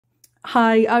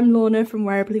Hi, I'm Lorna from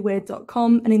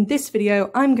wearablyweird.com, and in this video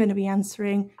I'm going to be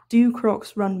answering do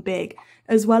Crocs run big,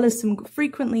 as well as some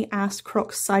frequently asked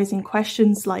Crocs sizing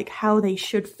questions like how they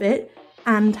should fit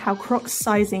and how Crocs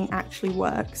sizing actually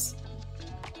works.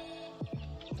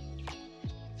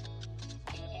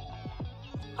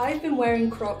 I've been wearing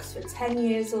Crocs for 10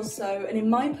 years or so, and in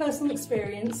my personal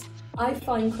experience I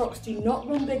find Crocs do not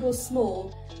run big or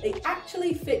small, they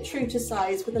actually fit true to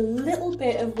size with a little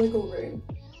bit of wiggle room.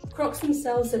 Crocs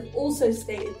themselves have also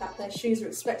stated that their shoes are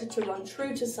expected to run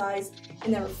true to size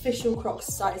in their official Crocs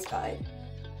size guide.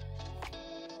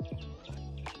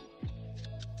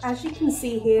 As you can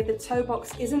see here, the toe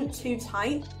box isn't too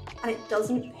tight and it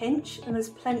doesn't pinch, and there's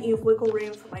plenty of wiggle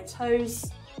room for my toes.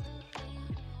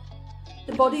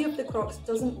 The body of the Crocs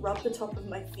doesn't rub the top of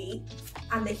my feet,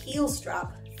 and the heel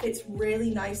strap fits really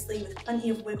nicely with plenty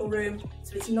of wiggle room,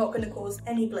 so it's not going to cause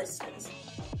any blisters.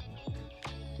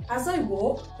 As I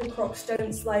walk, the Crocs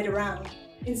don't slide around.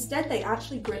 Instead, they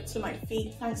actually grip to my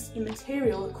feet thanks to the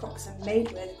material the Crocs are made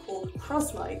with called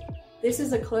Croslite. This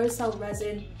is a closed-cell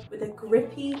resin with a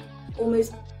grippy,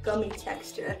 almost gummy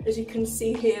texture, as you can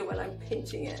see here when I'm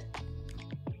pinching it.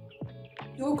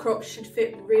 Your Crocs should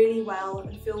fit really well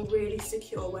and feel really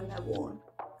secure when they're worn.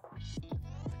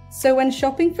 So when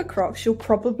shopping for Crocs, you'll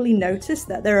probably notice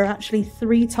that there are actually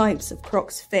 3 types of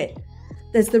Crocs fit.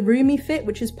 There's the roomy fit,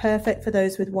 which is perfect for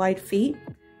those with wide feet.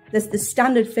 There's the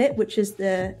standard fit, which is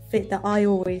the fit that I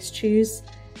always choose.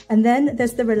 And then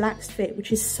there's the relaxed fit,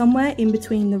 which is somewhere in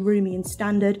between the roomy and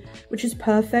standard, which is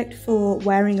perfect for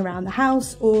wearing around the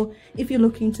house, or if you're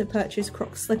looking to purchase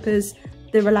Crocs slippers,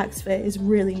 the relaxed fit is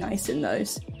really nice in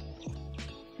those.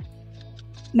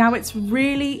 Now, it's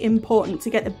really important to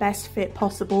get the best fit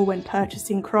possible when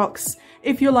purchasing Crocs.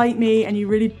 If you're like me and you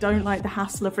really don't like the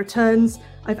hassle of returns,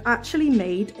 I've actually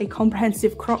made a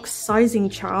comprehensive Crocs sizing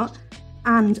chart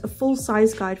and a full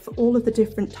size guide for all of the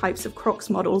different types of Crocs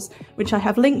models, which I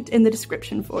have linked in the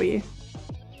description for you.